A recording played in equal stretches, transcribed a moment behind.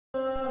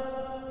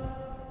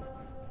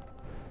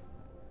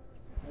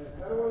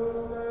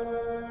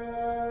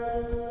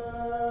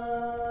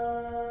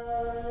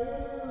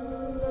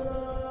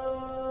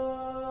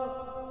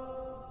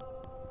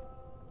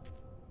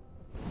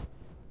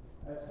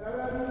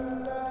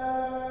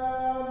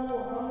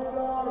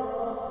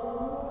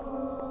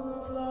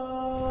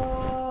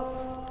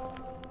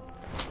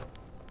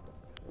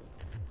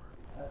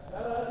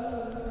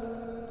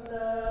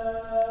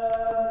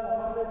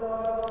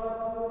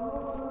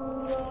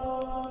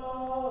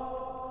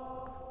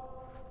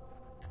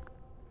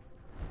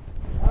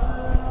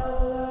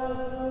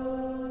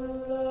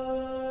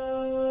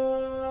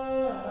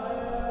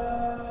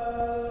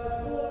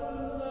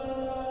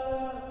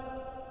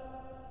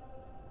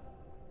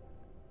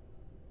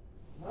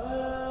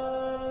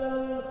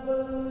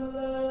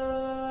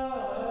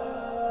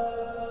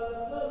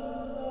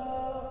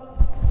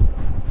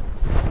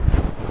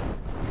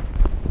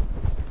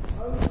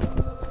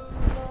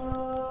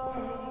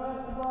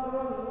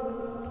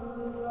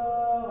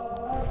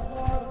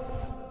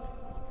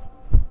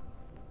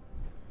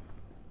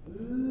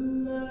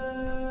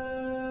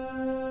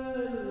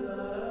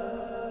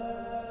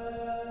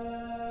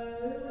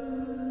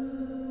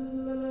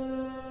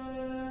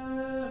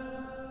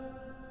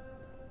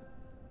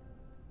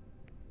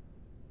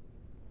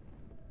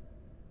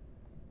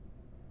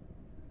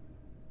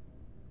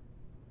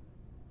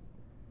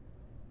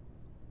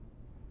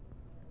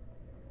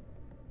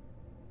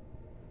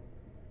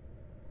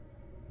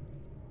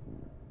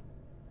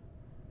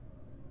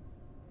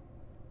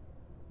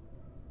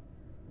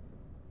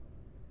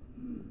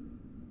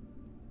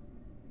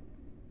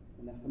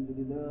الحمد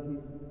لله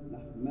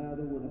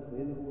نحمده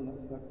ونستعينه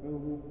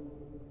ونستغفره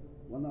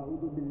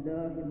ونعوذ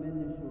بالله من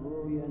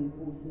شرور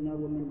أنفسنا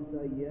ومن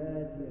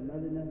سيئات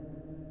أعمالنا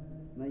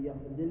من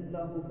يهد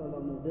الله فلا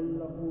مضل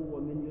له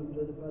ومن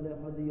يضلل فلا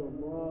هادي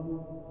له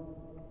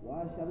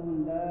وأشهد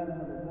أن لا إله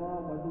إلا الله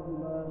وحده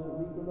لا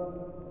شريك له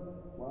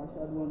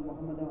وأشهد أن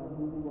محمدا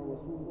عبده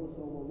ورسوله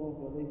صلى الله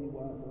عليه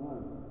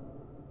وسلم.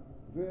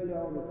 Verily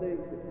all the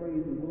thanks, the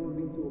praise and glory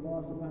be to Allah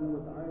subhanahu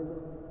wa ta'ala.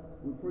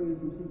 We praise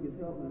Him, seek His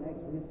help, and ask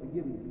for His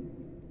forgiveness.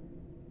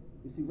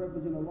 We seek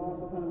refuge in Allah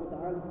subhanahu wa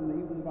ta'ala from the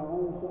evils of our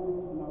own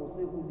souls, from our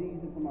sinful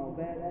deeds, and from our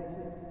bad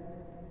actions.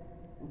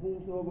 And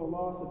whomsoever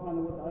Allah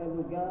subhanahu wa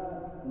ta'ala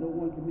guides, no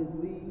one can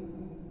mislead.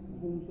 And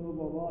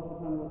whomsoever Allah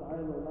subhanahu wa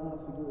ta'ala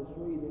allows to go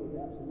astray, there is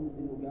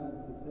absolutely no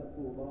guidance except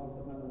through Allah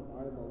subhanahu wa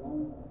ta'ala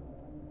alone.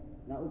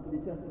 And I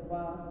openly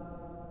testify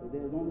that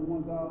there is only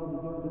one God who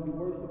deserves to be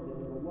worshipped, that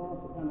is Allah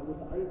subhanahu wa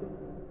ta'ala.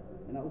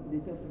 And I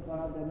openly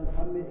testify that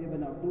Muhammad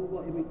ibn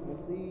Abdullah ibn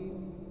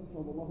Qasim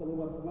sallallahu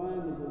alayhi wa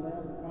sallam is the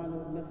last and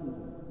final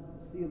messenger,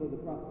 seal of the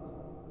prophets.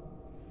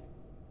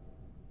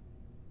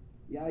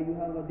 يا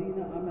أيها الذين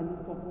آمنوا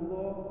اتقوا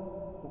الله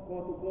حق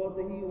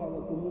تقاته ولا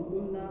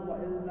تموتن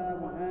إلا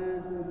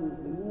وأنتم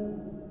مسلمون.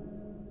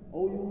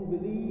 O you who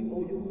believe,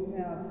 O you who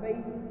have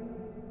faith,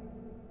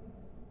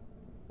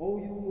 O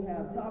you who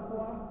have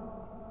taqwa,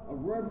 a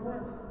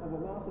reverence of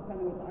Allah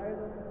subhanahu wa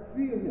ta'ala,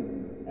 fear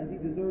Him as He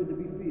deserves to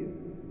be feared.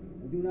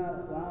 And do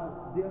not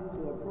allow death to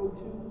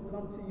approach you,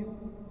 come to you,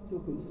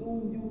 to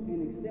consume you in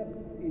a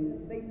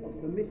state of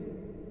submission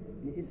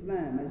in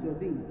Islam as your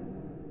deen.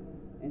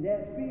 And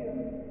that fear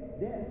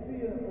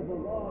of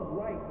Allah's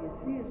right is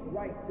His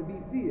right to be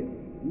feared,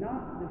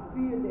 not the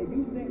fear that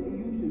you think that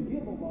you should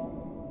give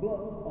Allah, but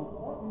of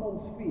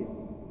utmost fear,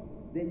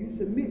 that you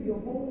submit your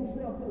whole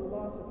self to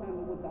Allah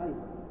subhanahu wa ta'ala.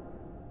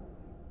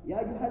 يا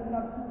أيها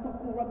الناس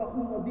اتقوا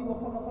ربكم الذي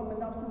خلق من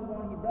نفس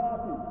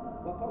واحدة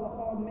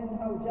وخلق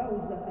منها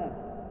زوجها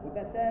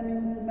وبث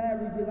منهما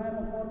رجالا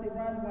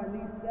كثيرا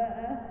ونساء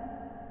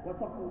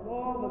واتقوا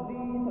الله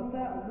الذي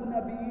تساءلون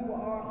به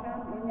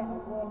والأرحام إن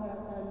الله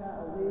كان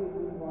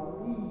عليكم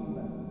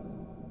رقيبا.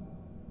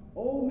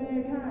 O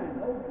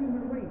mankind, O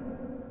human race,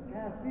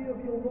 have fear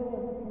of your Lord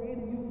who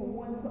created you from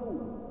one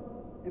soul,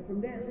 and from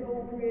that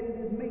soul created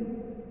his mate,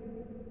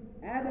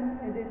 Adam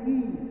and then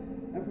Eve.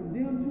 And from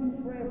them two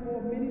spread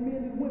forth many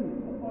men and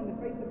women upon the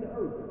face of the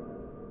earth.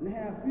 And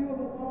have fear of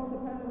Allah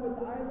subhanahu wa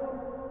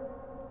ta'ala.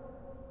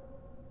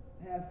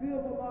 Have fear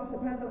of Allah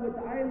subhanahu wa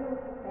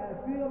ta'ala.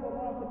 Have fear of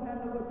Allah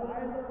subhanahu wa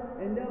ta'ala.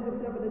 And never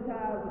sever the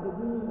ties of the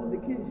womb of the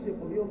kinship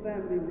of your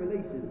family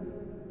relations.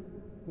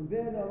 For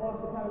verily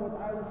Allah subhanahu wa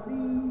ta'ala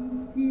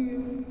sees,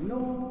 hears,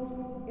 knows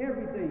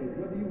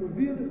everything. Whether you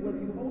reveal it, whether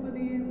you hold it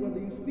in,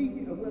 whether you speak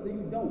it, or whether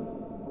you don't.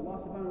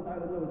 Allah subhanahu wa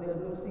ta'ala knows there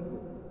is no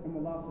secret from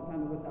Allah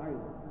subhanahu wa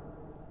ta'ala.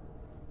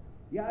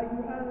 يا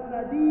أيها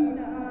الذين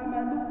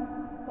آمنوا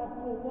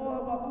اتقوا الله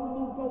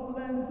وقولوا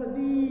قولا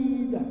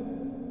سديدا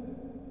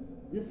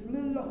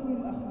يصلح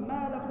لكم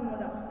أعمالكم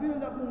ويغفر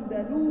لكم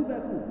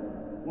ذنوبكم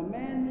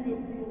ومن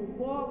يطع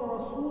الله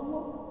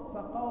ورسوله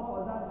فقد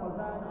فاز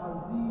فوزا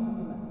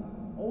عظيما.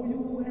 O you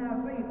who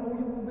have faith, O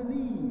you who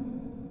believe,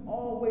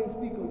 always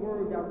speak a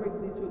word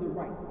directly to the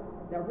right,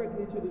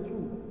 directly to the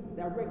truth,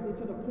 directly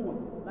to the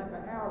point, like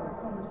an arrow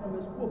comes from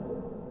its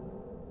quiver.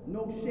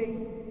 No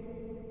shape,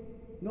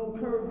 no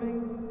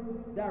curving,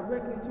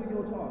 directly to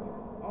your target.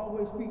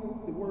 Always speak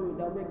the word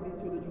directly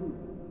to the truth.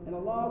 And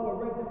Allah will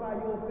rectify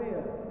your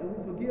affairs and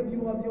will forgive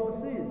you of your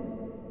sins.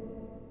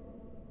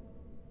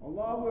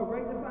 Allah will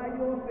rectify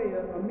your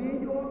affairs,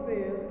 amend your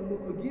affairs, and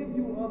will forgive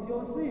you of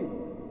your sins.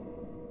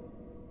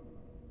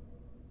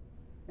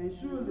 And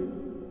surely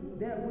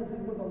that which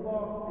is with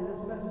Allah and His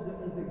Messenger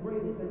is the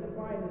greatest and the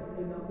finest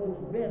and the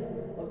most best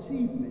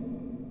achievement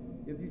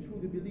if you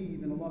truly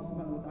believe in Allah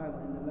subhanahu wa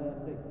ta'ala in the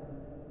last day.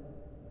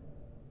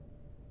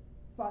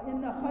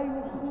 فإن خير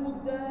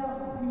الهدى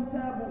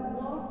كتاب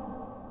الله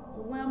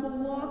كلام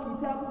الله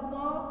كتاب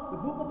الله, the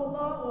book of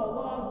Allah or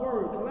Allah's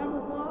word. Kalam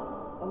Allah,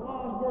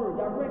 Allah's word,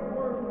 direct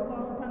word from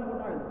Allah subhanahu wa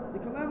ta'ala. The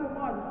Kalam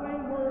Allah is the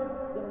same word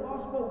that Allah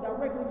spoke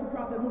directly to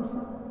Prophet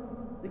Musa.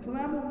 The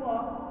Kalam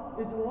Allah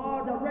is the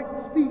law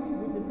direct speech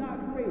which is not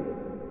created.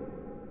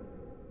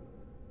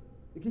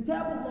 The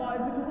Kitab Allah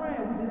is the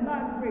Quran which is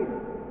not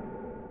created.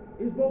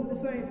 It's both the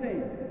same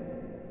thing.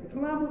 The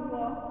Kalam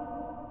Allah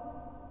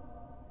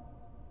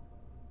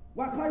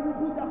وَخَيْرُ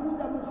هُدَى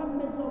هُدَى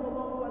Muhammad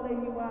sallallahu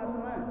alayhi wa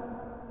sallam.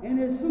 And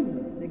his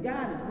sunnah, the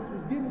guidance which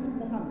was given to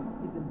Muhammad,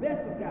 is the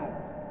best of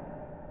guidance.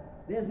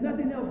 There's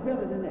nothing else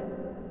better than that.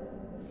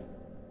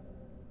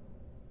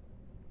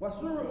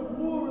 وَشُرْعُ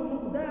الْأُمُورِ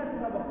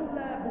مُحْدَثَةً وَكُلَّ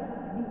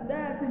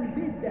مُحْدَثٍ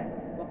بِدْعَةٍ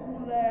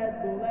وَكُلَّ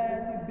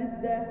ضَلَالَةٍ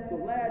بِدْعَةٍ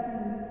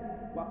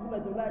وَكُلَّ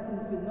ضَلَالَةٍ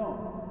فِي النَّارِ.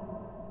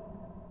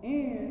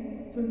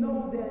 And to know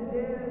that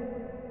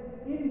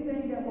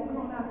anything that will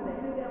come after that,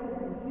 anything that will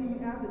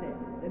proceed after that,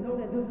 that know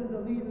that this is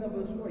the leading of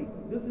astray,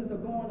 this is the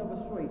going of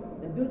astray,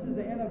 that this is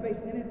the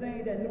innovation,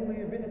 anything that newly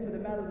invented to the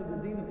matters of the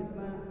deen of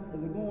Islam,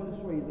 is a going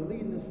astray, is a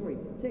leading astray.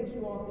 Takes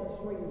you off that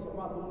straight and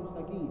Sirat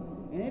al-Mustaqim.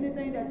 And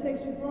anything that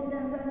takes you from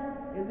that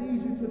path, it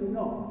leads you to the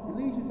no. It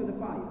leads you to the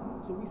fire.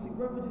 So we seek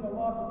refuge in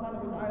Allah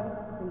subhanahu wa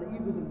ta'ala from the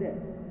evils of death.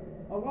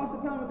 Allah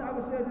subhanahu wa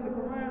ta'ala says in the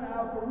Quran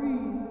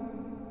al-Kareem,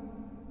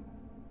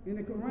 he says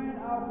in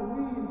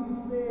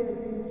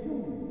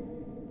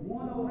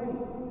 108,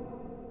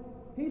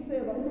 he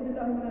says,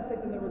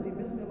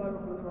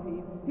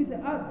 he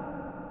said,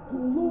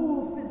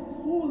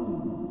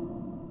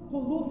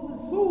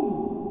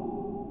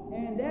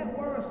 and that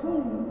word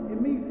sul,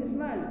 it means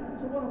Islam.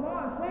 So what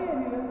Allah is saying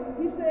here,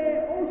 he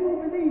said, oh,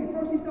 you believe.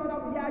 First he started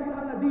out with Ya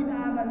ayyuhalladhina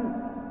amanu.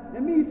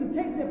 That means to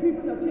take the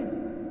people's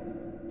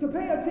attention, to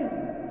pay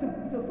attention,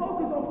 to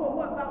focus on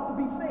what's about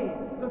to be said,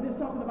 because it's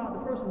talking about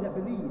the person that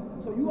believes.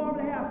 So you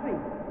already have faith.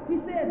 He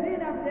said,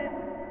 then after that,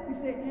 he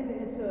said, enter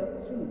into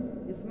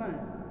Islam.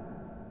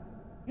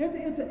 Enter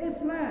into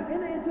Islam.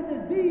 Enter into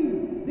this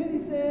deed. Then he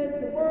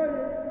says, the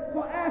word is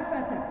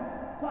qa'afata.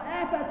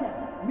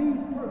 Qa'afata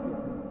means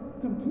perfectly,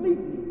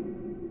 completely.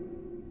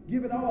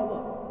 Give it all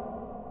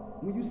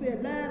up. When you say,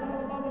 La ilaha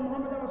illallah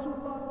Muhammad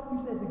Rasulullah, he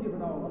says to give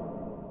it all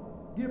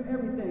up. Give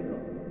everything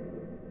up.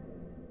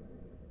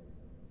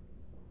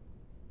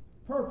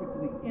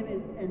 Perfectly, in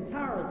its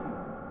entirety.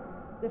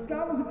 The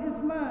scholars of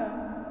Islam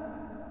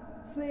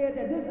said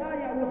that this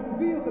ayah was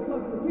revealed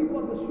because of the people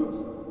of the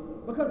scripture,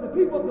 because the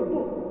people of the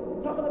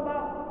book, talking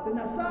about the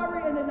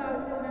Nasari and the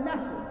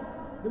Nasr,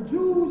 the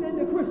Jews and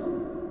the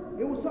Christians.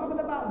 It was talking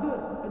about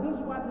this, and this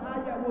is why the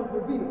ayah was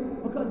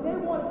revealed, because they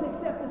wanted to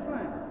accept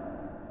Islam.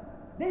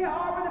 They had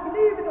already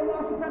believed in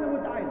Allah subhanahu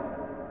wa ta'ala.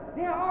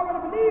 They had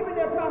already believed in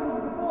their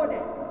prophets before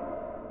that.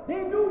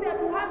 They knew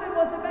that Muhammad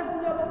was the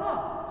messenger of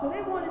Allah, so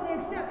they wanted to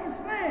accept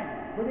Islam,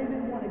 but they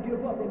didn't want to give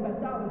up their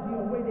methodology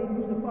and the way they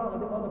used to follow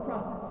the other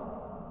prophets.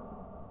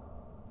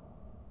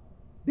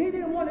 They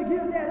didn't want to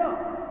give that up.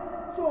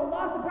 So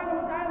Allah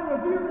subhanahu wa ta'ala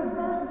revealed this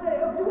verse and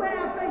said, if you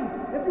have faith,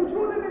 if you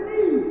truly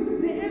believe,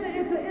 then enter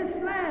into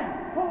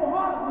Islam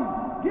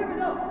wholeheartedly. Give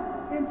it up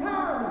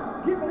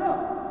entirely. Give it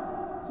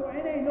up. So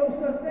it ain't no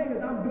such thing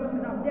as I'm this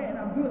and I'm that and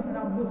I'm this and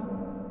I'm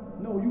Muslim.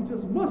 No, you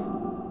just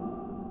Muslim.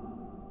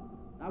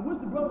 I wish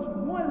the brothers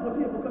from one was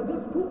here because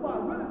this kufa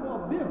is really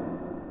for them.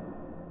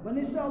 But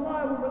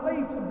inshallah it will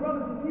relate to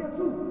brothers that's here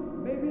too.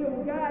 Maybe it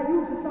will guide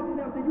you to something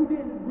else that you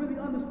didn't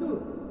really understood.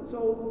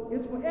 So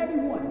it's for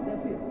everyone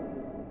that's here.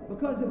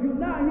 Because if you're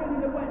not here,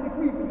 then it wasn't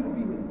decreed for you to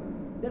be here.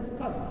 That's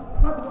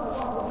qadr. Qadr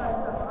Allah wa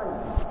ta'ala.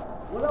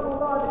 Whatever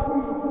Allah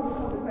decreed will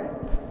come to pass.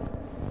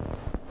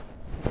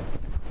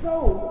 So,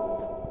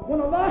 when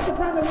Allah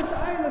subhanahu wa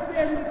ta'ala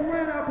says in the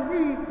Quran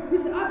al-Kareem, he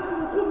said,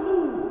 Adul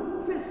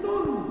kullu fi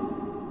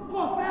sulm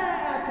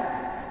qafa'ata.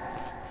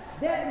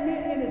 That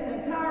meant in its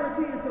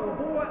entirety and to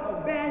avoid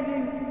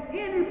abandoning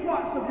any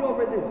parts of your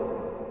religion.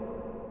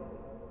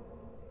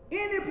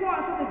 Any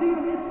parts of the deen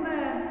of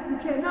Islam, you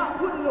cannot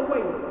put it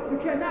away. You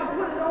cannot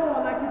put it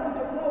on like you put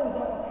your clothes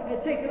on and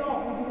take it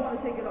off when you want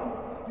to take it off.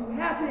 You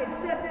have to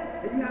accept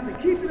it and you have to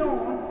keep it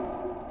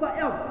on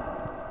forever.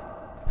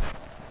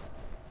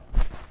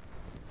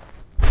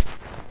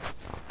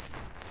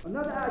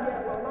 Another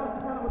ayat where Allah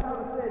subhanahu wa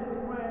ta'ala says in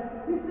the Quran,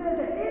 he says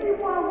that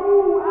anyone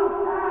rule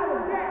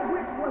outside of that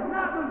which was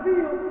not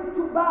revealed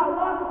to by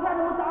Allah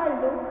subhanahu wa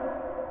ta'ala,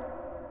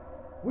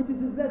 which is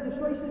his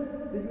legislation,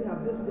 then you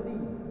have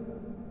disbelieved.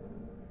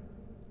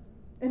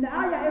 In the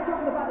ayah, it's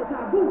talking about the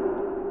Tagut,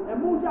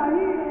 and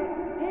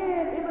Mujahid,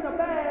 and Ibn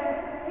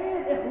Abbas,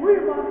 and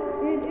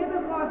Ikrimah, and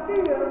Ibn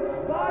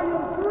Kathir,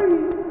 volume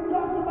 3,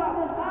 talks about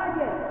this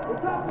ayah.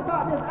 It talks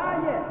about this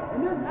ayah.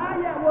 And this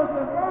ayah was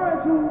referring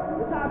to,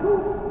 the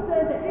Tagut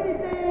says that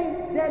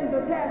anything that is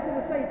attached to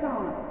the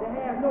Satan that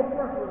has no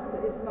preference to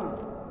Islam.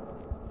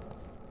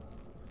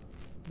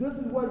 This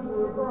is what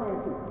we're referring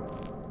to.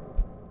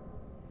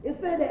 It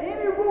said that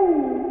any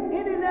rule,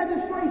 any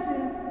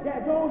legislation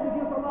that goes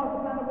against Allah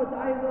subhanahu wa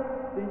ta'ala,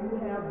 then you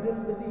have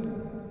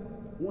disbelieved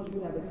once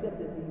you have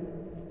accepted the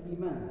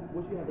Iman,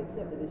 once you have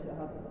accepted the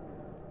Shahada.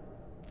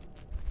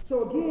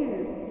 So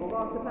again,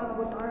 Allah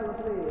subhanahu wa ta'ala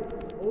says,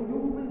 oh, you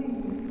who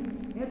believe,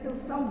 enter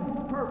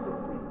some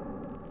perfectly.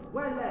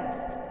 وَلَا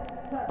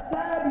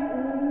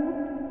تَتَّبِعُوا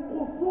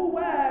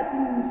خُطُوَاتِ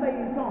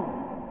الشَّيْطَانِ.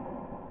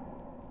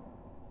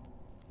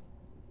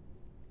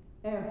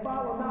 And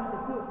follow not the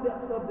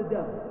footsteps of the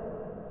devil.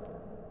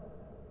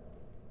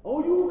 Oh,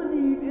 you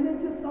believe in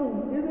into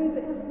Islam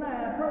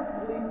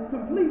perfectly,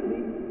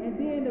 completely, and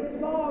then the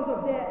clause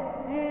of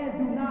that, and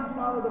do not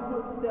follow the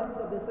footsteps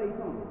of the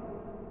Satan.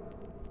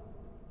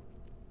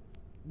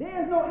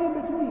 There is no in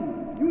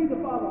between. You either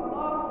follow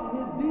Allah and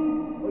His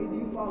deen, or either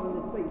you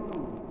follow the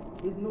Satan.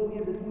 There's no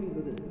in between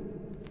of this.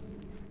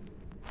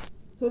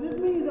 So this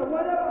means that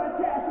whatever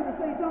attached to the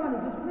Satan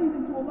is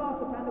displeasing to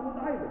Allah subhanahu wa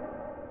ta'ala.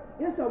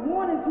 It's a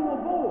warning to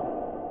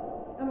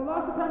avoid. And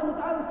Allah subhanahu wa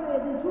ta'ala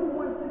says in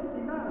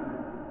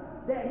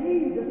 2:169 that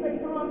He, the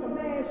Satan,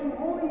 commands you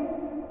only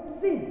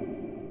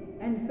sin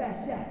and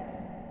fasha.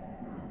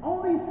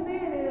 Only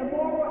sin and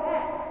immoral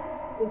acts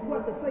is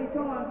what the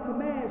Satan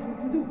commands you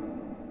to do.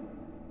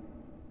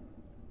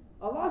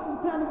 Allah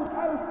subhanahu wa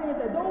ta'ala said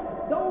that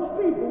those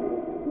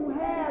people who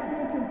have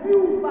been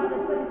confused by the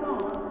Satan,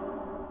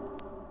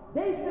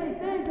 they say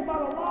things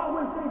about Allah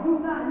which they do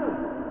not know,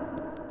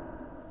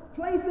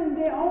 placing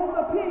their own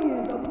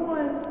opinions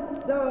upon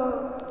the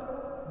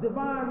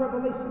divine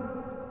revelation.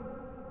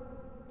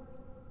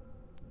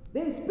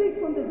 They speak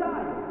from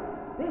desires.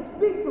 They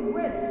speak from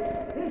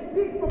rest. They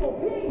speak from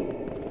opinion.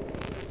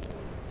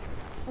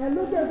 And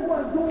look at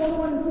what's going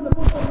on into the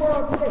Muslim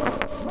world today.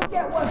 Look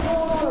at what's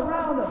going on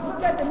around us.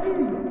 Look at the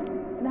media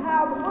and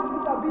how the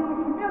Muslims are being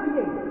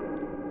humiliated.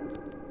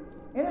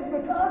 And it's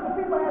because the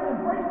people have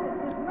embraced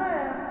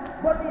Islam,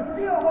 but they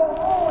still hold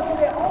on to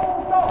their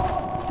own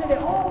thoughts, to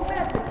their own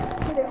methods,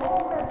 to their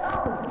own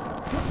methodology.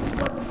 This is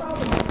what the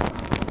problem is.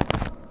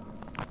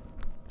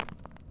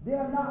 They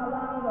are not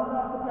allowing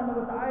Allah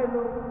subhanahu wa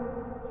ta'ala's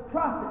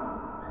prophets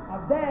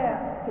are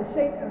there to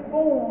shape and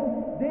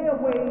form their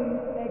ways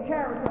and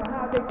character on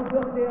how they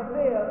conduct their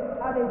affairs,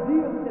 how they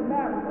deal with the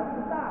matters of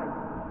society.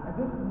 And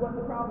this is what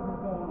the problem is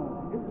going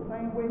on. It's the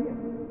same way here.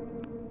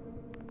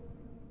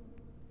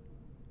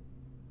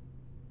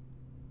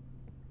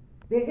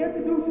 They're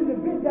introducing the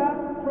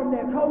bid'ah from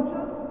their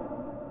cultures,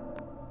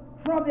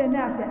 from their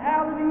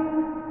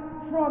nationalities,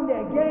 from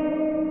their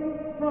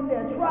gangs, from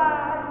their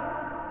tribes.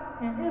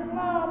 And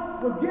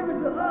Islam was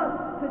given to us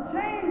to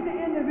change the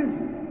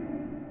individual,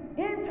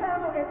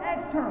 internal and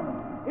external.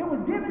 It was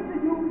given to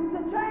you to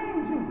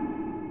change you.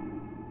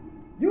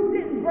 You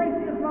didn't embrace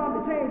Islam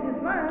to change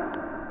Islam.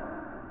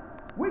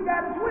 We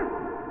got it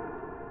twisted.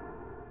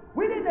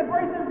 We didn't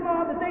embrace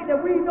Islam to think that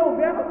we know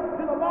better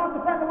than Allah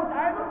subhanahu wa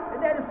ta'ala,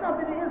 and that is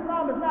something that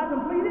Islam is not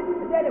completed,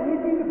 and that we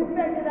need to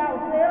perfect it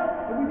ourselves,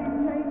 and we need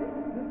to change it.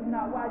 This is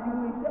not why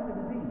you accepted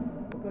the deen,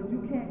 because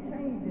you can't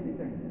change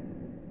anything.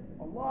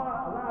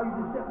 Allah allowed you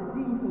to accept the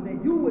deen so that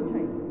you would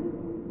change it.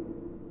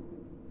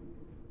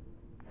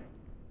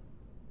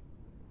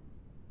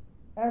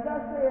 As I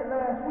said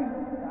last week,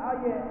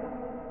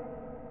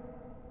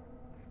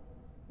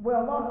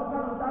 Allah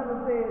subhanahu wa ta'ala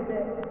says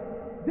that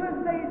this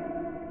day,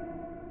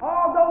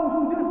 all those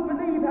who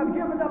disbelieve have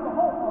given up a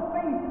hope of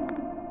faith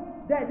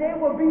that they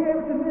will be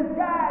able to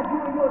misguide you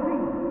in your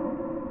deeds.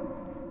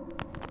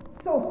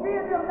 So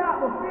fear them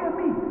not, but fear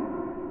me.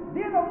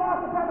 Then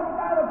Allah subhanahu wa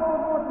ta'ala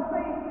goes on to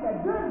say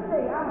that this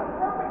day I have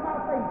perfected my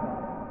faith,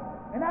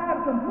 and I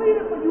have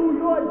completed for you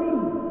your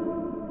deeds,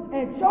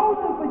 and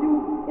chosen for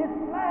you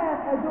Islam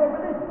as your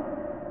religion.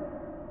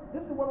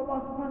 This is what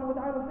Allah subhanahu wa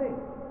ta'ala said.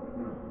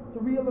 To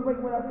reiterate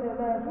what I said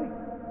last week.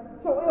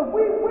 So if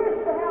we wish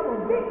to have a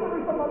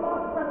victory from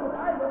Allah subhanahu wa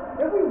ta'ala,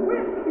 if we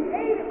wish to be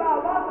aided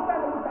by Allah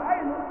subhanahu wa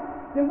ta'ala,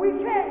 then we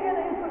can't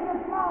enter into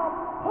Islam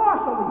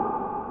partially.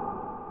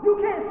 You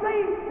can't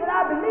say that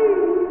I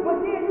believe,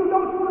 but then you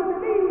don't truly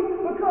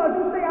believe because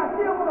you say I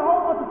still want to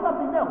hold on to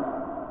something else.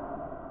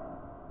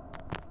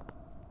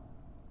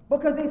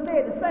 Because they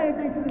said the same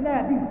thing to the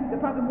Nabi,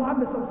 the Prophet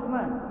Muhammad sallallahu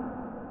alaihi wasallam.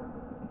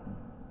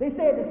 They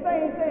said the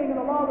same thing,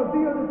 and Allah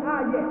revealed this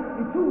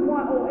ayat in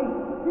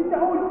 2108. He said,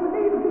 oh, you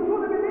believe, if you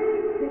truly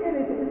believe, then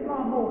enter into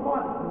Islam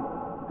wholeheartedly,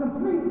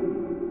 completely,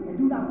 and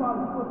do not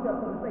follow the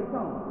footsteps of the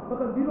Satan.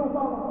 Because if you don't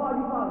follow Allah,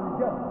 you follow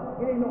the devil.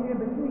 It ain't no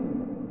in-between.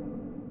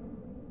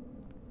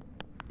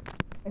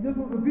 And this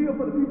was revealed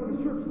for the people of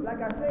the scriptures.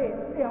 Like I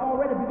said, they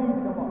already believe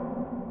in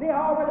Allah. They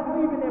already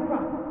believe in their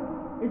prophet.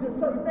 It's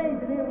just certain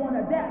things that they want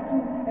to adapt to,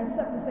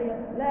 except to say,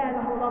 La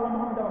ilaha illallah wa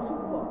Muhammad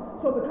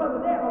Rasulullah. So because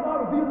of that,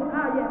 Allah revealed this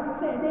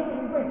ayat saying they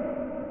ain't ready.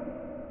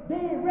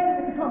 They ain't ready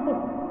to become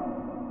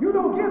Muslim. You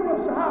don't give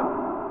them Shahada,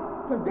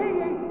 because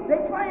they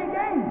playing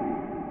games.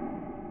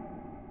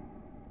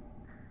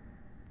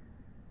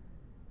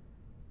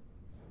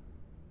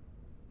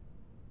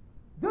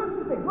 This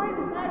is the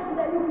greatest action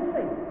that you can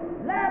say.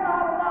 La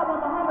ilaha illallah wa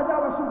Muhammad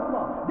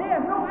Rasulullah. There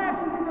is no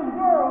action in this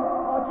world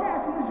or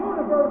attached to this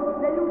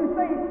universe that you can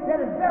say that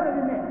is better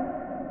than that.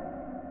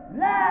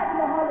 La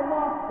ilaha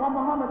illallah wa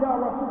Muhammad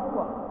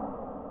Rasulullah.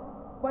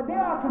 But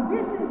there are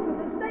conditions to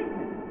this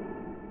statement.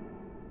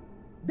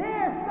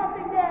 There is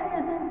something that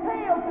is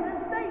entailed to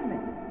this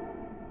statement.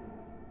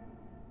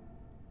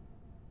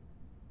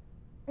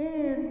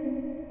 And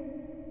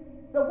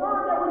the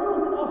word that we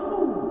use is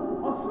asul.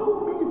 Asul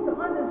means to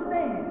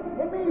understand.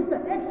 It means to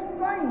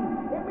explain.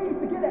 It means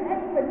to get an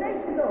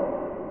explanation of.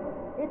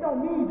 It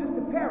don't mean just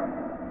to parrot.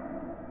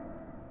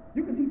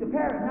 You can teach a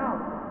parrot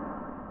knowledge,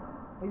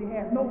 but he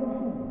has no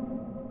usul.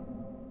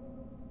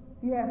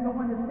 He has no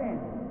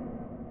understanding.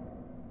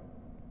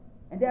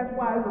 And that's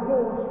why it will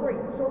go astray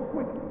so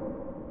quickly.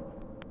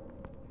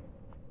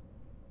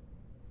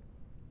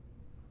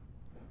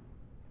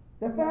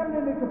 The family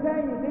and the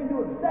companions, they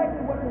knew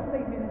exactly what this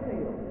statement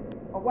entails,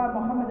 of why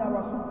Muhammad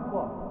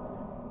Rasulullah.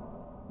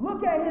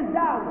 Look at his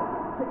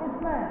da'wah to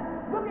Islam.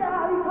 Look at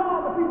how he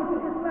called the people to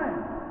Islam.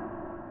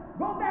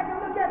 Go back and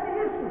look at the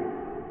history.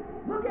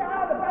 Look at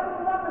how the Prophet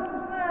Muhammad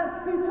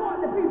he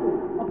taught the people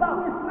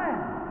about Islam.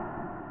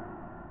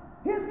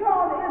 His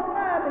call to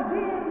Islam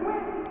began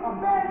with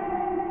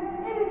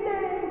abandoning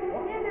anything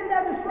or any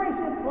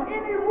legislation or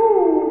any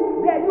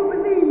rule that you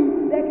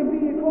believe that can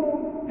be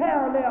called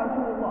parallel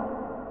to Allah.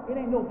 It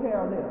ain't no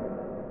parallel.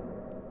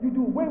 You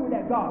do away with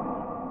that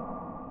garbage.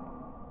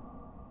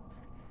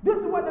 This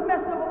is what the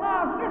message of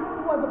Allah's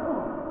message was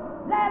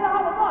upon. La ilaha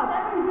illallah.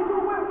 That means you do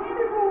away with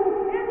any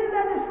rule, any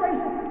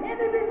legislation,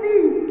 any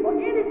belief, or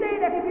anything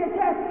that can be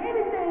attached to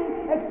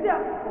anything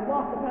except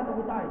Allah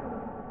subhanahu wa ta'ala.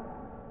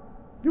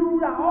 You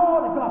root out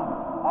all the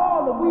garbage,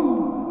 all the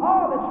weeds,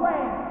 all the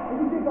trash, and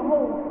you dig a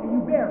hole and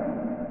you bury it.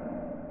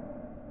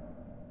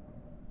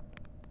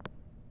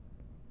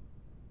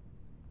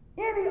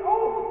 Any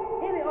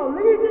oath, any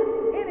allegiance,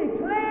 any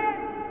pledge,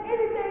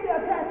 anything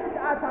that attaches to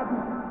our taboo.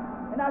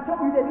 And I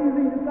told you that these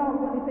leaders scholars,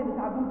 what they said the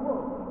taboo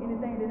was,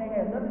 anything that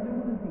has nothing to do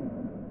with this deen,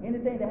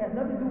 anything that has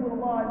nothing to do with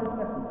Allah and this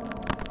message,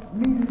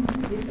 meaning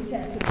it's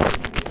attached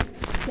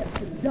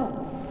to the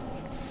devil.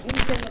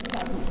 Anything that's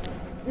taboo.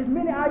 There's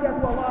many ayahs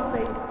where Allah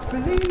say,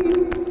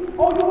 believe,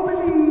 or you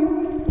believe,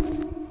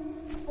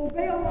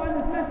 obey Allah and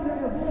His messenger,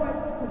 and avoid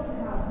the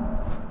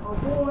taboo.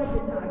 Avoid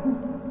the taboo.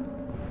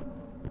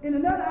 In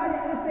another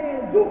ayah, it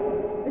said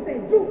juke. It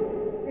said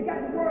juke. It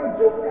got the word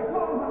juke that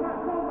comes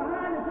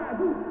behind the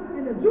taboo.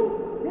 And the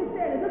juke, they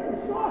said that this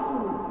is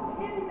sorcery,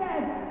 any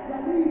magic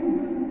that leads to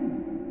disbelief.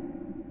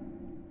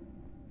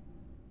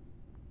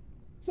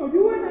 So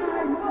you and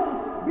I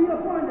must be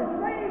upon the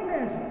same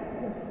measure,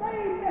 the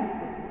same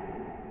method.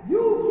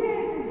 You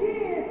can't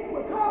begin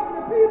with calling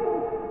the people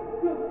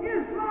to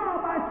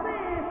Islam by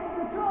saying,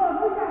 because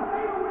we got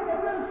favor with the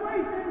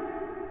administration,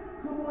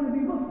 come on and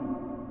be Muslim.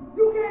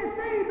 You can't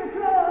say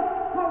because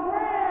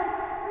haram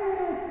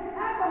is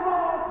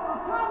alcohol or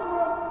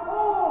conqueror,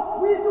 or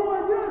we're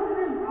doing this and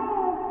it's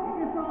wrong,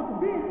 and Islam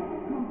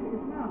forbidden, come to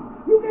Islam.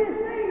 You can't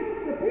say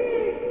the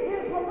pig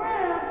is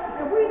haram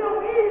and we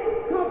don't eat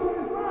it, come to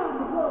Islam,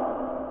 because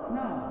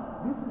no,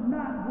 this is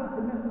not what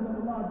the Messenger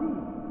of Allah did.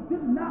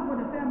 This is not what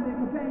the family and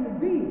companions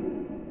did.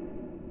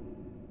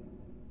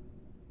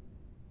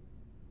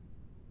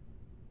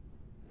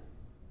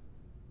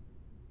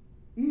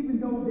 Even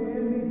though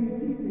there may be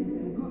teachings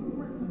and good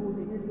principles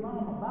in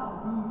Islam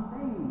about these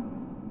things,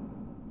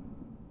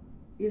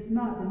 it's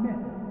not the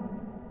method.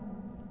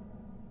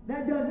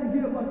 That doesn't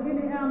give us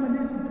any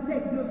ammunition to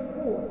take this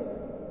course.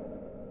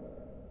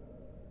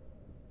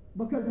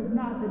 Because it's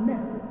not the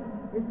method.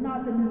 It's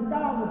not the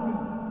mentality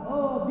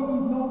of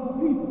these noble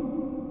people.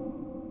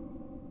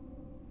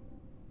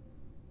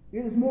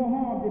 It is more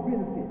harm than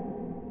benefit.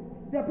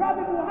 The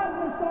Prophet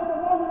Muhammad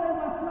sallallahu alaihi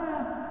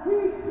wasallam, he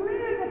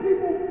cleared the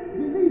people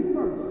belief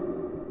first.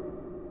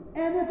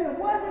 And if it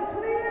wasn't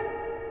clear,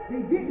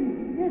 they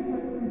didn't enter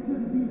into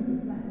the deen of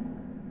Islam.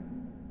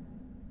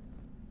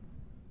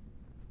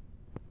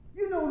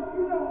 You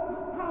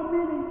know how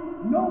many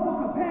noble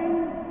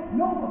companions,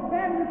 noble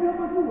family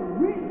members who were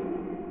rich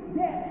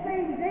that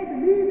say that they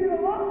believed in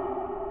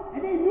Allah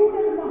and they knew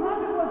that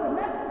Muhammad was the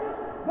messenger,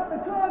 but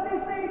because they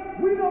say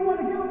we don't want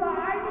to give up our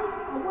idols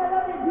or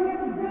whatever they did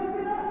to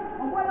benefit us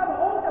or whatever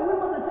oath that we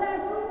was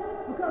attached to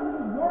because of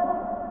this world,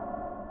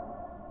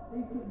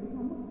 they couldn't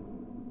become Muslim.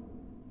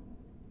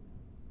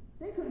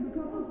 They couldn't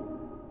become Muslim.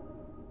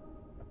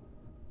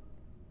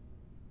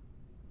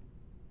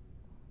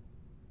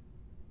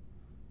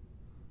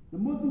 The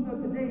Muslims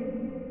of today,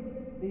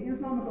 the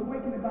Islamic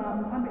Awakening by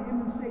Muhammad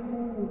Ibn Sheikh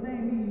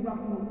Uthaymeen,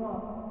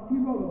 rahimahullah, he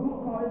wrote a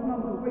book called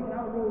Islamic Awakening.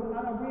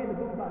 I read the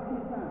book about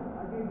 10 times.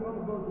 I gave other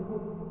brothers the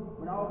book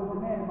when I always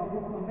demanded my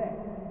book come back.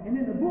 And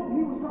in the book,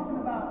 he was talking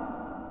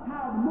about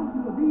how the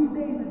Muslims of these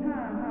days and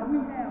time, how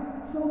we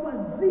have so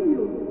much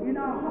zeal in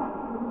our heart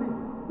for the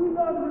religion. We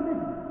love the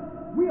religion.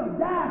 We'll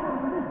die for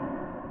the religion.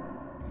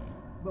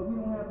 But we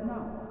don't have the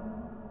knowledge.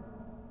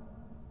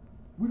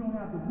 We don't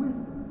have the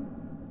wisdom.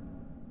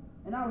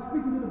 And I was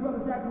speaking to the brother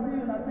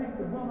Zachariah, and I think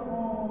the brother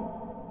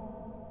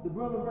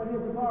right here,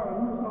 Jabara,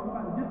 and we were talking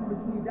about the difference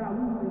between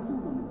Dawood and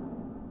Suleiman.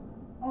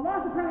 Allah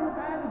subhanahu wa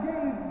ta'ala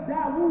gave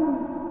Dawood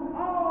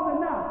all the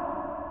knowledge,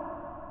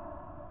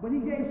 but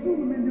he gave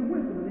Suleiman the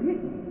wisdom and the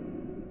hikmah.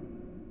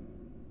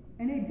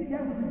 And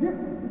that was the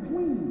difference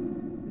between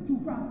the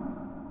two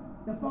prophets,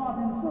 the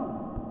father and the son.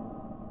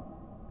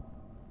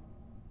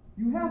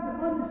 You have to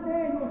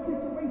understand your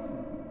situation.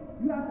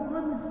 You have to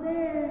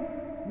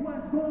understand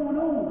what's going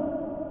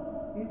on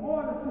in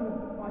order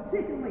to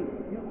articulate,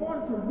 in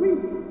order to reach,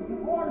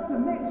 in order to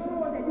make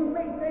sure that you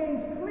make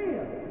things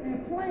clear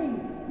and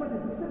plain for the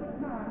specific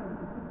time and the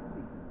specific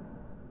place.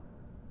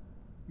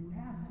 You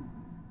have to.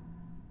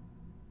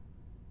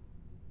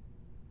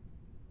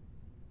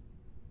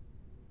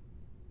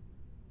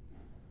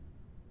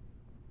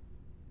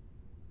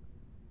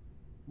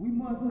 We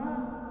must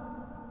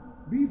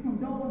not be from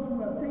those who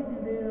have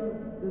taken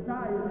their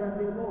desires as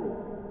their Lord.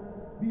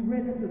 Be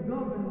ready to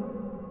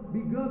be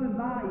governed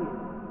by it,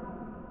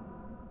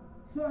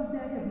 such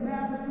that if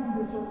matters from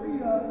the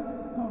Sharia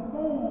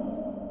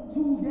conforms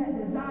to that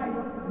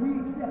desire, we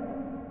accept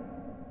it.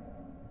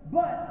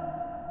 But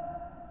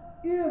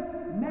if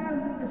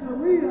matters in the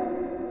Sharia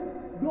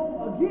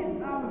go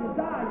against our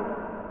desire,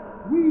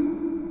 we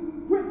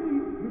quickly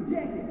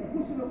reject it and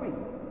push it away.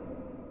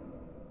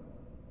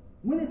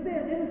 When it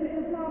says enter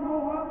Islam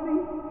wholeheartedly,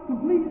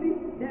 completely,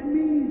 that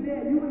means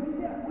that you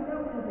accept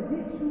whatever is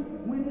against you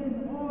when it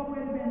has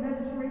already been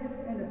legislated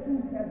and the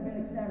truth has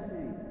been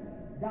assassinated.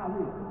 Thou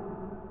will.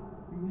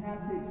 You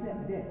have to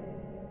accept that.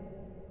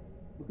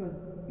 Because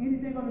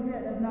anything other than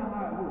that, that's not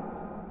how it works.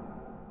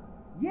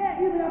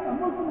 Yeah, even if a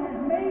Muslim has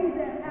made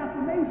that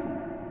affirmation,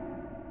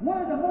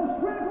 one of the most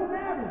critical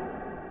matters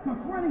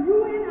confronting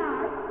you and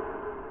I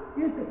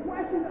is the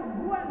question of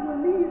what will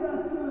lead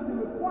us to the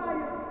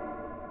required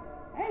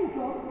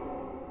anchor,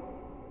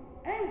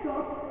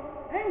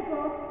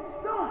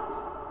 staunch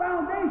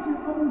foundation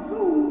of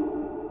usul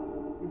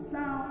is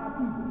sound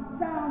aqidah,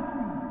 sound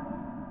creed,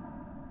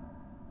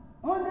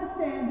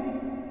 understanding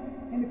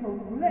and the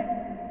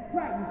correct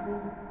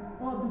practices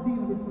of the deen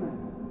of Islam.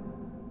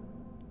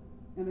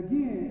 And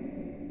again,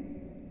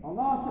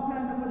 Allah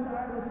subhanahu wa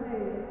ta'ala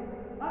says,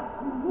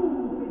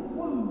 "Adkhulu fi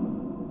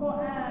sulm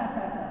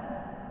qa'afata."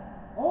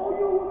 Oh,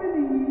 you who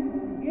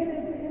believe, get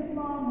into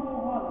Islam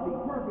wholeheartedly,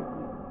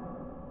 perfectly.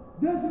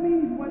 This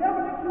means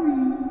whatever the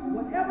creed,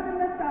 whatever the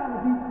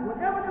methodology,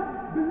 whatever the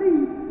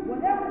belief,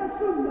 whatever the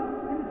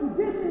sunnah and the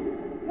tradition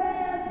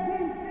has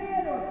been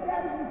said or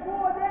established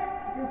before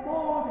that, it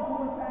falls and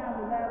coincides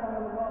with La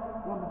ilaha illallah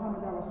wa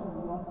Muhammad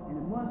Rasulullah, and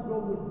it must go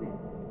with that.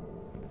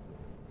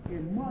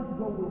 It must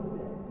go with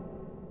that.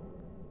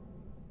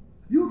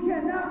 You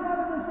cannot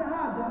utter the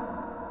Shahada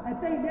and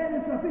think that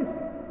is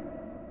sufficient.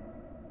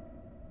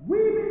 We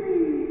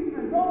believe,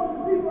 and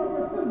those people of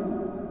the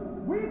Sunnah,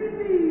 we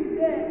believe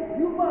that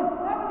you must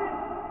utter it,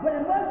 but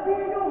it must be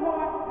in your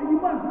heart, and you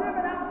must live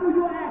it out through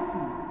your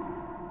actions.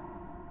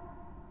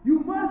 You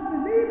must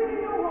believe it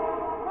in your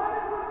heart,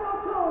 utter it with your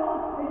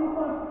tongue, and you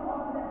must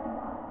offer that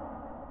salah.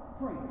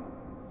 Pray,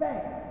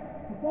 fast,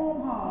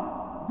 perform hard,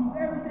 do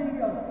everything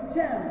else,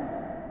 charity.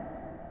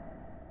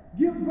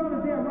 Give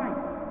brothers their rights.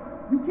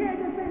 You can't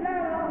just say, La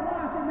ilaha illallah,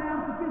 I say, now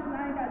I'm sufficient, I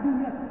ain't got to do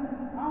nothing.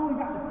 I only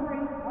got to pray,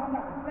 I don't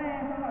got to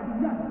fast, I don't got to do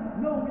nothing.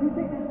 No, when you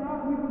take that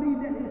shahada, we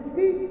believe that it's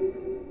speech,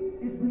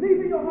 it's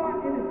believing your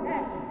heart, and it's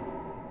actions.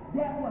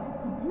 That was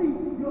complete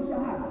your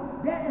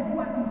shahada. That is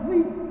what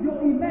completes your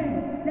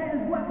iman. That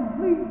is what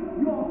completes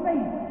your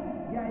faith.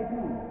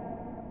 Ya'ikun.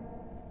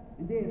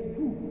 And there's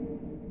proof.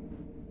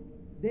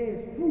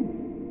 There's proof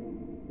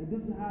that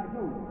this is how it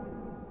goes.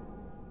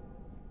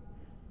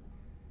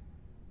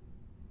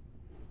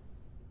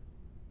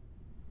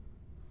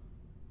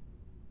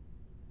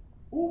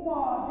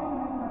 Umar ibn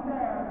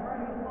al-Khattab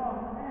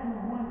radiallahu anhu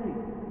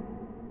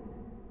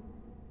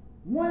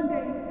one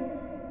day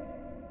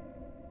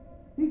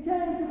he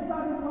came to the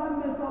Prophet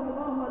Muhammad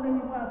sallallahu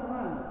alayhi wa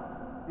sallam,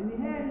 and he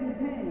had in his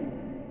hand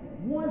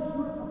one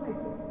strip of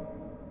paper.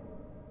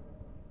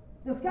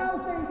 The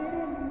scholars say they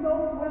didn't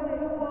know whether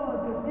it was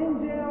the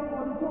Injil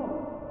or the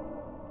Torah,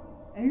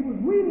 and he was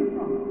reading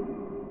from it.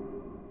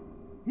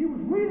 He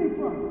was reading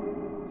from it.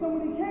 So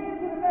when he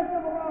came to the Messenger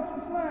of Allah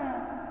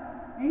sallallahu,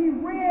 and he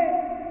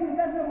read to the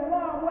Messenger of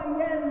Allah what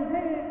he had in his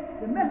hand,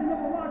 the Messenger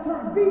of Allah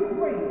turned deep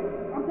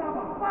red. I'm talking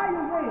about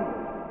fire red.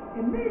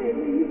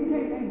 Immediately he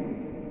became angry.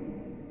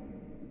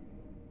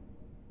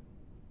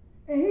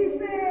 And he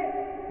said,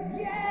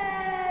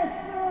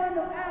 "Yes, son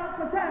of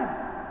Al-Khattab.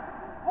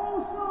 Oh,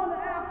 son of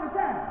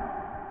Al-Khattab."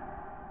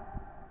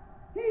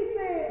 He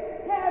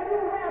said, "Have you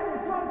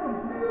become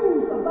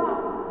confused about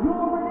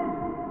your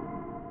religion?"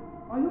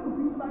 Are you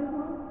confused about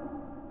Islam?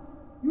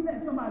 You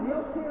let somebody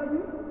else tell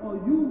you, or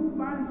you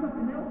finding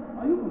something else?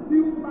 Are you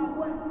confused about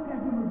what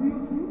has been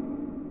revealed to you?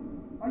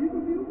 Are you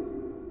confused?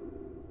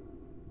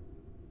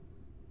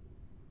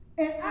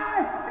 And I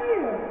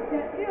fear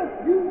that if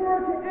you were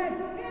to ask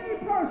any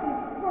person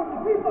from the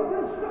people of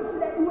this scripture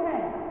that you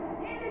have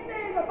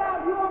anything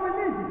about your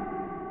religion,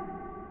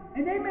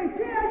 and they may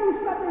tell you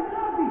something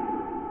of it,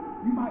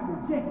 you might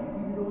reject it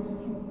even though it's the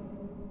truth.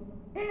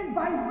 And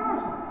vice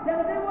versa. That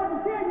if they want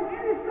to tell you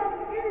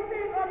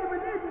anything of the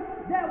religion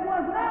that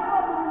was not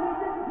of the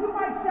religion, you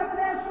might accept it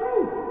as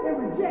true and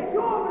reject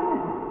your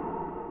religion.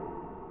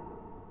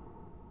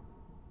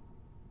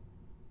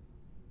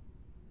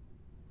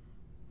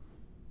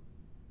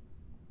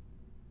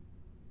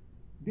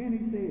 Then he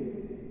said,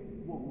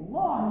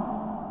 Wallahi,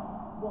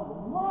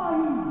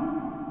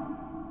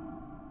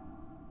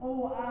 O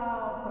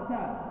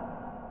Al-Khattab.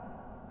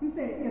 He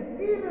said, if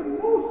even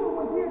Musa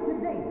was here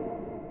today,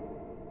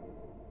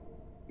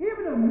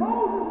 even if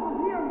Moses was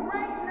here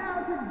right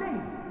now today,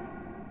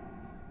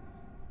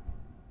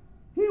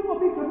 he will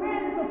be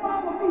commanded to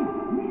follow me.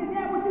 Meaning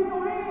that what's in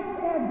your hand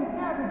has been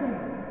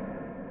abrogated.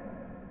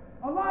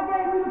 Allah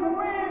gave me the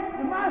Quran,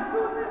 and my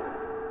sunnah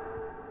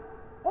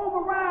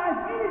overrides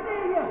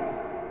anything else.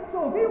 So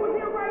if he was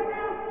here right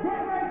now,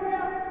 that right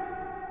there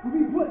will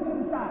be put to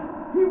the side.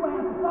 He will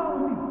have to follow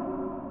me.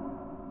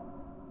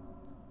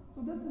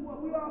 So this is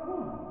what we are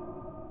upon.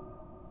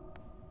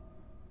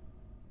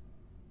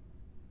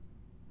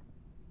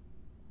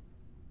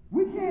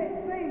 We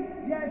can't say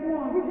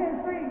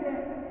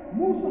that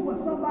Musa was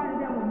somebody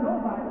that was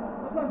nobody,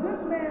 because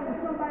this man was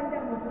somebody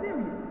that was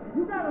serious.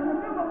 You got to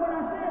remember what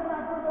I said when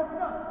I first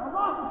opened up.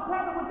 Allah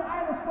subhanahu wa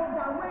ta'ala spoke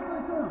directly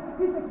to him.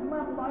 He said,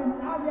 Kalamullah in the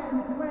ayah in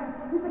the Quran.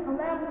 He said,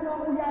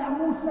 Kalamullah ya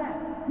Musa.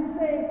 He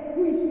said,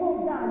 he spoke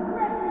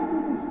directly to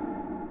Musa.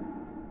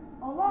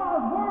 Allah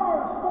Allah's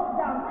word spoke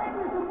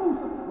directly to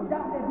Musa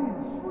without there being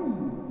a stream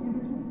in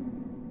between.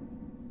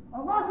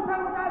 Allah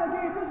subhanahu wa ta'ala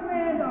gave this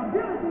man the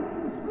ability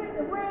to split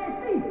the Red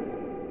Sea.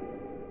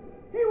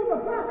 He was a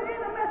prophet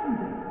and a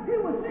messenger. He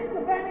was sent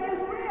to Bani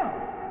Israel.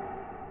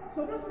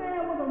 So this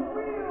man was a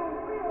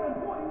real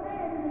important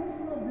man in the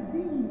history of the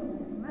deen of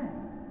Islam.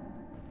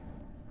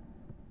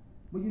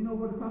 But you know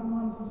what the Prophet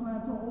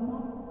Muhammad told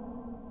Omar?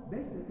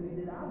 Basically,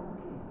 that I don't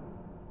care.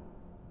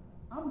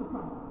 I'm the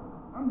prophet.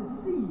 I'm the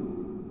seal.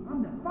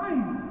 I'm the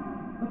final.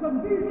 Because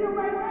if he's here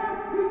right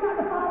now, he got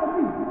to follow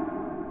me.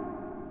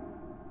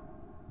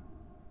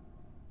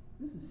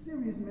 This is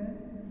serious, man.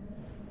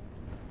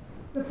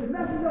 If the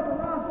messenger of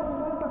Allah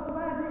sallallahu alaihi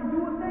wasallam didn't do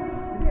a thing,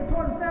 and then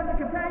told his family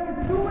companions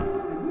to do it,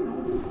 then we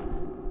don't do it.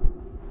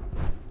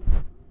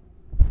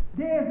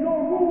 There's no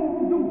room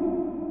to do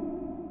it.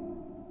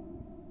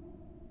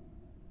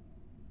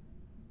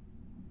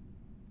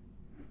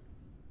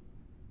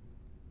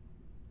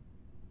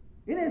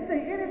 It didn't say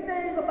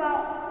anything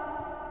about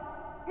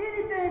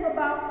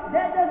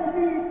that doesn't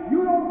mean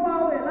you don't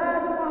follow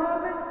Elijah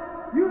Muhammad,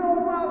 you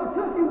don't follow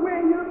Tookie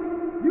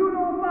Williams, you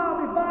don't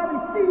follow Bobby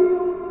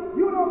Seals,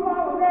 you don't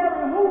follow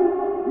Larry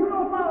Hoover, you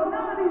don't follow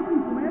none of these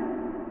people, man.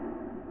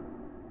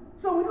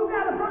 So when you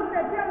got a person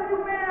that telling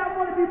you, man, I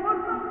want to be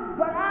Muslim,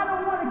 but I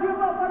don't want to give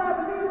up what I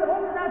believe, the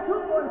oath that I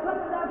took or the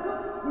covenant that I took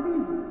with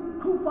these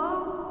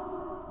kuffars,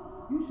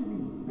 you shouldn't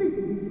even speak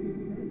to these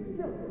people, man. It's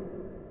filthy.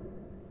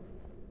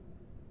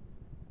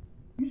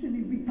 You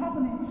shouldn't even be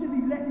talking to them. You shouldn't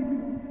even let these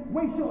people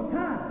waste your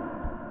time.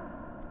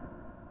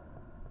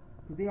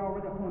 Because they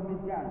already upon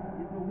misguidance.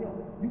 There's no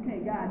help. You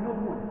can't guide no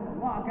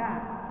one. Allah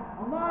guides.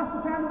 Allah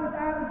subhanahu wa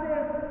ta'ala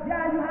said, Ya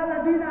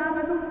ayyuhalladhina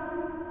amanu.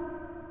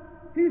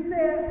 He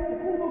said,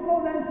 Qulu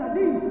qawlan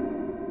sadid.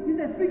 He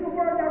said, speak a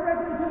word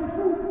directly to the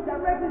truth,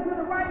 directly to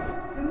the right.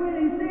 And when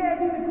he said,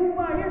 in the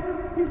Qur'an history,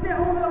 he said,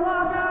 only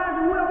Allah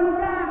guides, and whoever he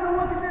guides,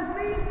 no one can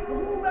mislead. But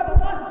whoever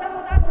Allah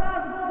subhanahu wa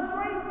ta'ala is going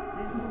straight,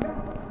 there's no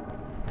doubt.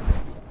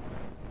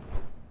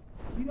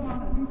 You know how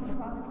many people the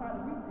prophet tried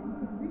to reach and he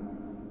couldn't reach?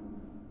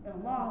 And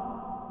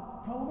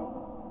Allah told him,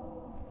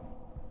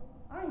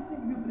 I ain't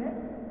sent you for that.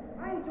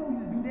 I ain't told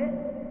you to do that.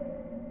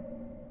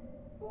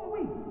 Who are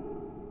we?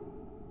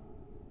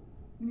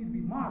 We need to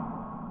be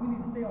modern. We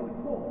need to stay on the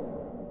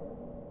course.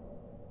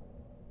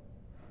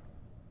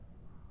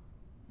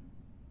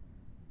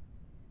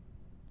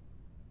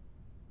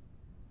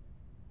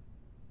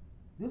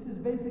 This is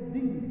basic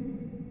deen.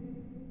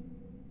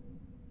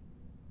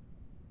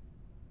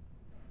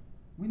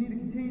 We need to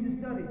continue to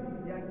study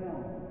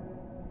Yaqwan.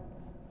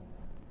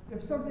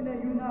 If something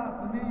that you're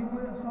not familiar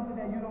with, or something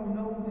that you don't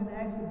know, then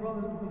ask the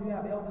brothers, because you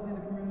have elders in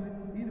the community.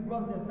 Either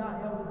brothers that's not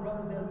elders,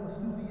 brothers that are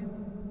studious.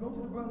 Go to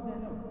the brothers that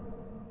know.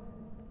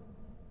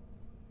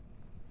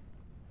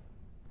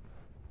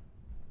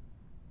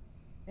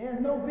 There's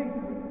no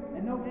victory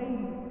and no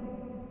aid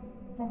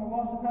from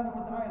Allah subhanahu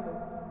wa ta'ala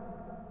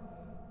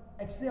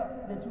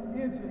except that you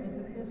enter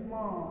into the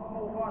Islam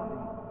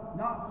wholeheartedly,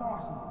 not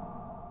partially.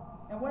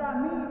 And what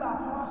I mean by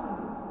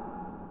partially,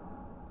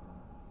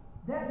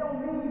 that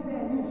don't mean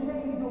that you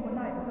change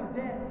overnight, because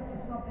that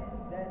is something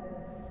that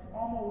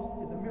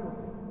almost is a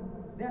miracle.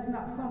 That's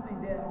not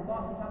something that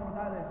Allah subhanahu wa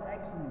ta'ala is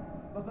asking you.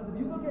 Because if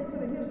you look into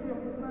the history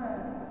of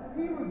Islam,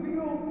 He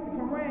revealed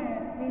the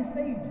Quran in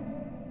stages.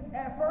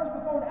 At first,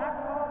 before the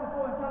alcohol,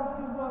 before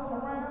intoxicants was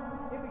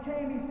around, it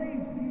became these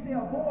stages. He said,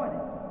 avoid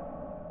it.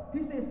 He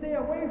said, stay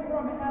away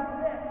from it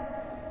after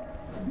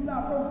that. And do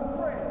not approach the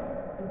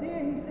prayer. And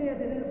then he said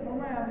that it is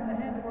haram in the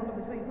handiwork of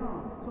the Satan.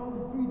 So it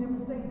was 3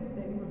 different stages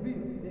that he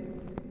revealed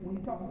when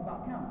he talks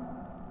about counting.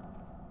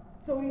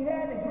 So he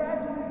had to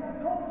gradually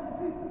coach the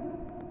people.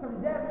 Because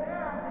the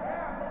Arabs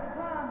at the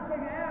time, the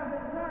pagan Arabs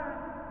at the time,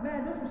 man,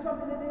 this was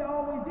something that they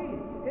always did.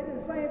 It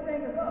is the same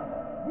thing as us.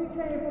 We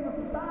came from a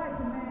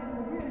society, man,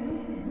 where we were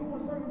used to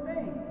doing certain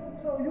things.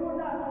 So you're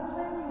not going to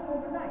change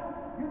overnight.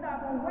 You're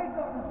not going to wake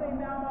up and say,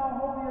 now I'm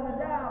all holier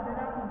than thou, that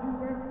I can do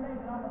everything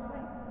and I'm a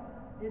saint.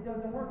 It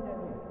doesn't work that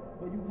way.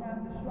 But you have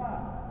to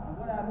strive. And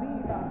what I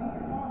mean by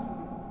being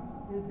partially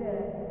is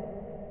that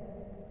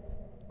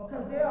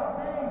because there are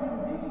things in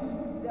the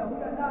deen that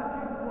we are not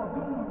capable of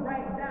doing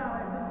right now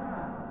at this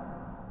time.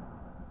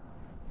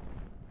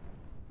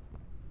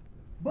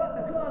 But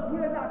because we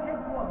are not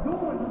capable of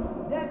doing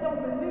them, that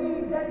don't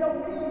mean that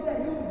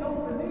you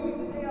don't believe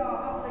that there are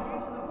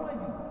obligations upon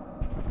you.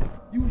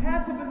 You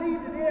have to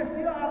believe that there is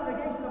still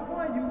obligation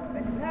upon you,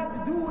 and you have to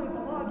do it if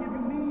Allah give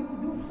you means to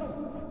do so.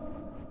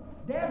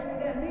 That's what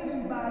that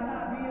means by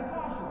not being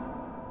partial.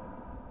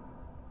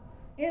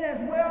 And as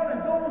well as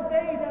those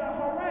days that are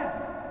haram,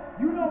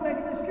 you don't make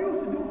an excuse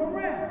to do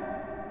haram.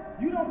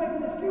 You don't make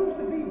an excuse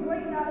to be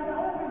blatant out in the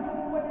open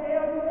doing what the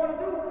hell you want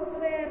to do,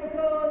 saying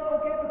because.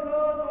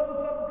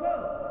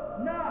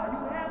 Nah, you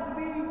have to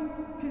be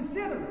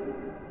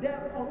considerate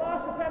that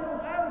Allah subhanahu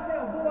wa ta'ala said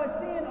avoid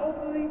sin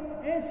openly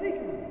and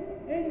secretly.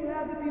 And you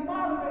have to be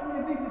moderate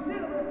and be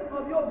considerate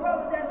of your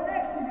brother that's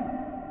next to you.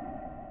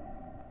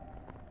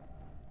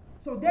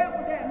 So that's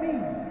what that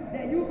means.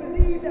 that you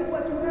believe that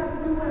what you have to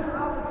do as an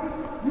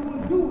obligation, you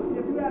will do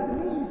it if you have the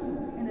means to.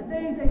 And the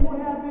things that you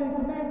have been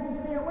commanded to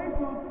stay away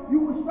from, you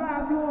will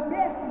strive your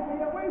best to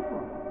stay away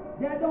from.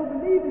 That don't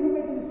believe that you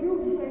make an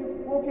excuse and say,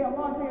 okay,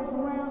 Allah says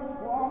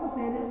around, well, I'm going to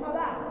say this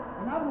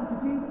halal. And I'm going to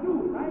continue to do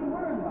it. I ain't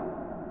worrying about it.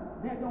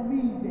 That don't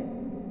mean that.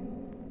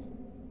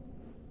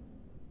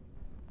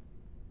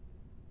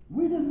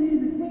 We just need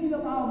to clean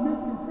up our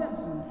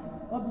misconceptions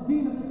of the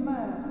deen of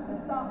Islam and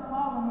stop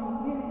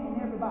following any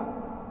and everybody.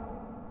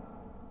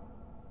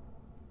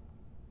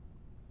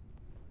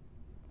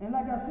 And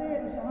like I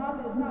said, the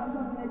Shahada is not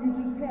something that you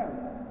just parrot.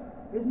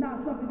 It's not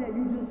something that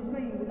you just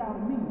say without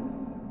a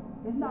meaning.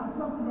 It's not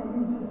something that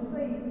you just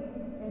say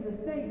and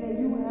just think that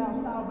you have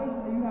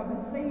salvation, that you have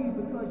been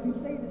saved because you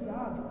say the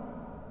Shahada.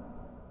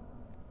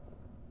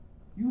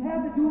 You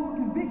have to do a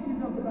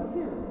conviction of the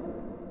Basira.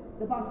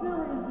 The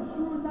Basira is the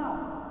sure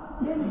knowledge.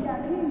 In the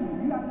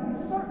Yaqeen, you have to be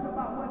certain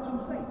about what you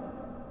say.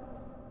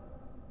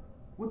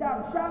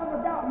 Without a shadow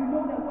of a doubt, you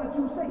know that what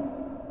you say,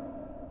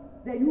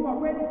 that you are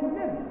ready to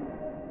live it.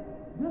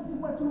 This is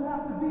what you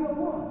have to be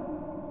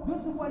upon. This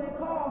is what it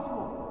calls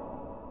for.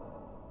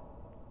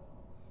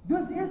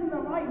 This isn't a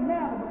light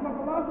matter because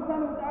Allah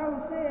subhanahu wa ta'ala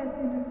says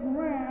in the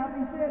Quran,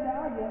 after he said that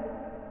ayah,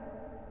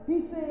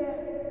 he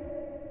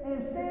said,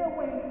 and stay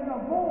away and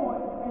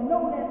avoid and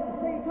know that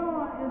the Satan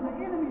is an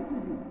enemy to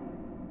you.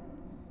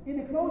 In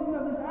the closing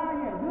of this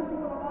ayah, this is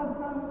what Allah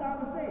subhanahu wa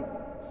ta'ala said.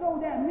 So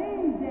that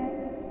means that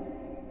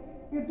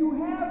if you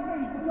have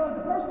faith,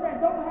 because the person that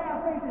don't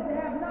have faith, that they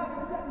have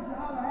not accepted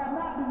Shahada, have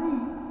not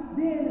believed,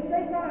 then the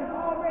Satan is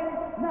already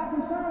not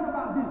concerned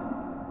about them.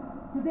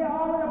 Because they're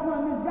already upon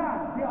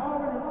misguidance. They're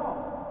already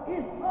lost.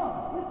 It's us.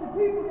 It's the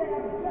people that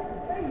have accepted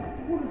faith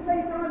who the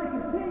Satan is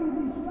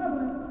continually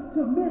struggling to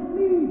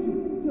mislead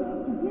you, to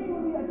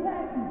continually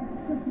attack you,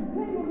 to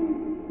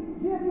continually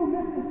give you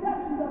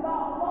misconceptions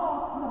about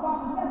Allah and about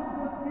the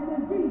messenger in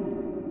this deed.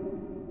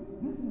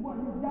 This is what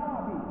his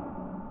job is.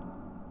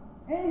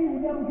 And he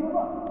will never give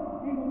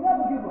up. He will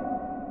never give up.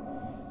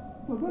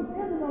 So this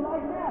isn't a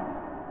light matter.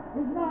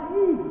 It's not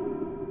easy.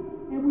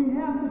 And we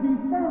have to be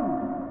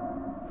firm.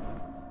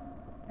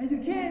 And you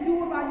can't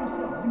do it by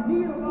yourself. You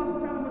need Allah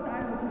subhanahu wa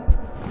ta'ala's help.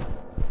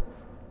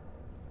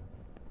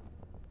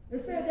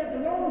 It said that the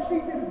lone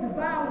sheep is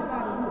devoured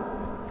by the wolf.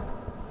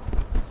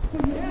 So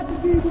you have to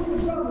be with the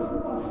brothers who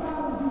are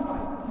trying to do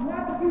right. You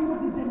have to be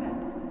with the Jama'ah.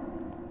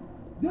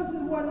 This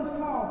is what it's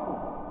called for.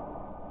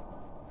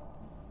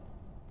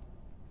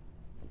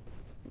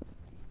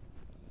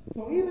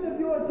 So even if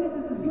your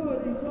intention is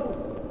good in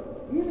closing,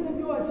 even if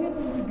your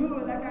intention is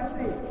good, like I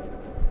said,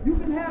 you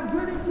can have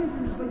good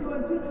intentions, but your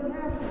intention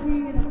has to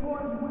be in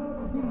accordance with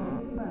the deen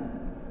of Islam.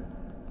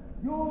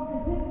 Your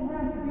intention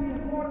has to be in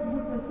accordance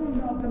with the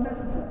sunnah of the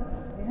messenger.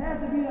 It has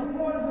to be in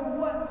accordance with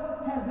what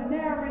has been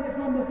narrated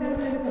from the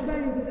family and the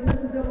companions of the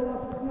messenger of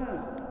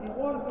Allah in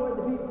order for it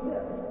to be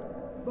accepted.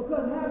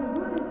 Because having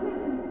good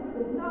intentions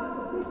is not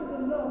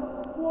sufficient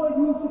enough for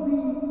you to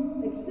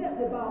be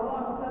accepted by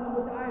Allah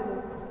subhanahu wa ta'ala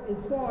as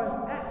far as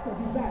acts of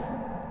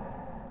ibadah.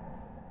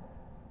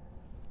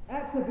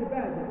 Acts of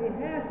ibadah. It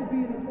has to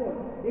be in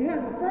accordance. It has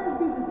to first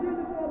be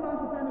sincere for Allah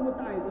subhanahu wa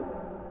ta'ala,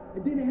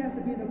 and then it has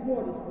to be in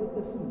accordance with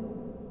the sunnah.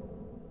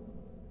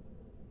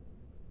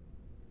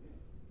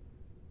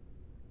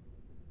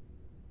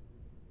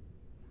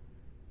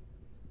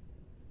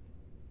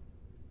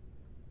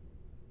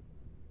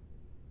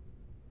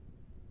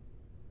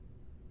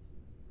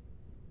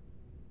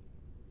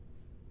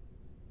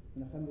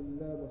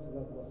 Alhamdulillah wa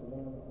salatu wa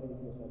salam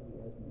alayhi wa sahbihi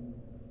ajma'in.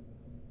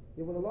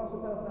 And when Allah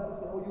subhanahu wa ta'ala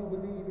said, oh, you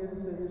believe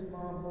into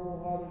Islam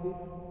wholeheartedly,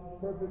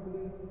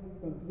 perfectly,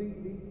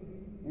 completely,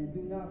 and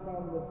do not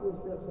follow the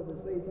footsteps of the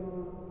Satan,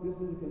 this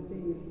is a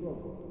continuous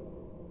struggle.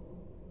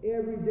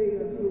 Every day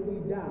until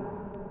we die.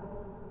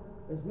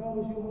 As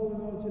long as you're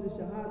holding on to the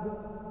Shahada,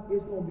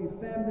 it's going to be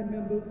family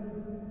members,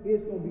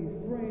 it's going to be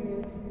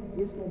friends,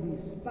 it's going to be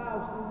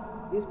spouses,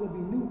 it's going to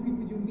be new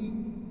people you meet.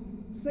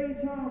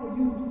 Satan will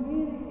use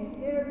any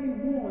and every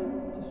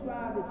one to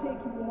strive to take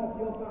you off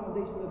your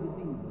foundation of the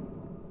deen.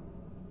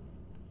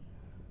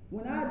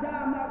 When I die,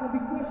 I'm not going to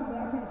be questioned,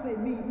 but I can't say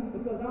me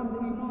because I'm the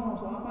imam,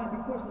 so I might be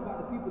questioned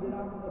about the people that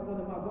I'm up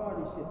under my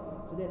guardianship.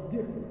 So that's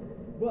different.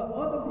 But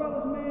other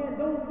brothers, man,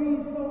 don't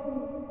beat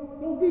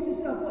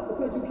yourself up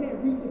because you can't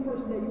reach a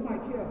person that you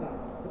might care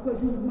about.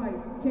 Because you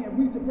can't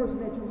reach a person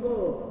that you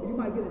love, or you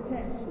might get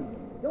attached to.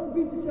 Don't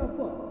beat yourself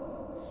up.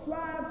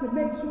 Strive to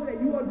make sure that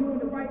you are doing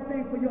the right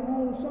thing for your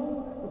own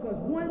soul, because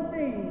one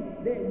thing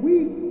that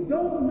we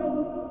don't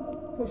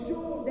know for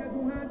sure that's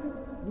going to happen,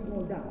 we're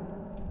going to die.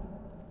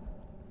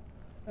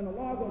 And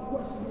Allah is going to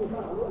question you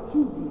about what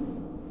you did.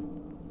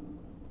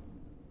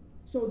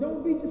 So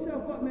don't beat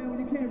yourself up, man, when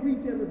you can't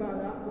reach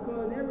everybody out,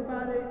 because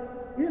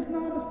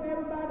Islam is for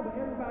everybody, but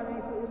everybody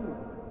ain't for Islam.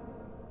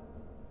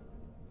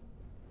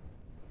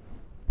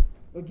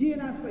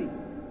 Again, I say,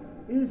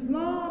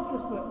 Islam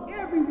is for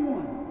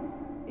everyone.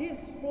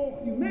 It's for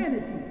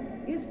humanity.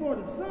 It's for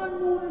the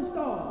sun, moon, and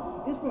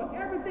stars. It's for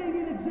everything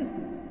in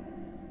existence.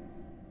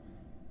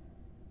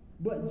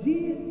 But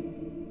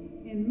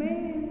jinn and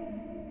man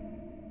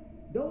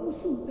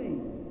Those two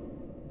things,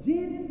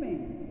 jinn and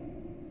man,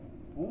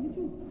 only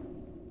two,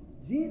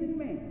 jinn and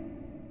man,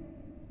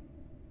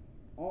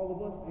 all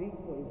of us ain't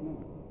for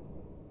Islam.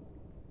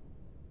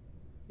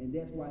 And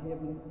that's why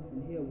heaven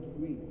and hell was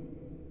created.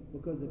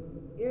 Because if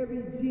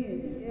every jinn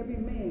and every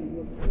man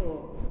was for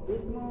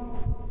Islam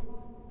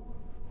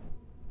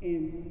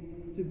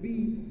and to be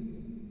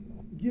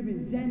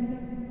given Jannah,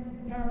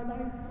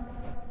 paradise,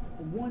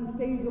 from one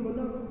stage of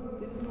another,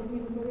 then there's no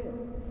reason for hell.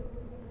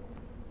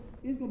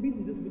 There's going to be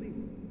some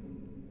disbelievers.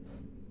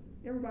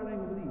 Everybody ain't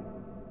going to believe.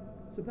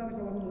 سبحانك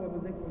اللهم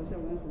وبحمدك ونشهد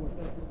أن لا إله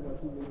إلا أنت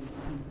ونتوب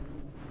إليك.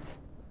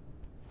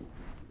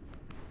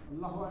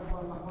 الله أكبر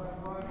الله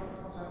أكبر.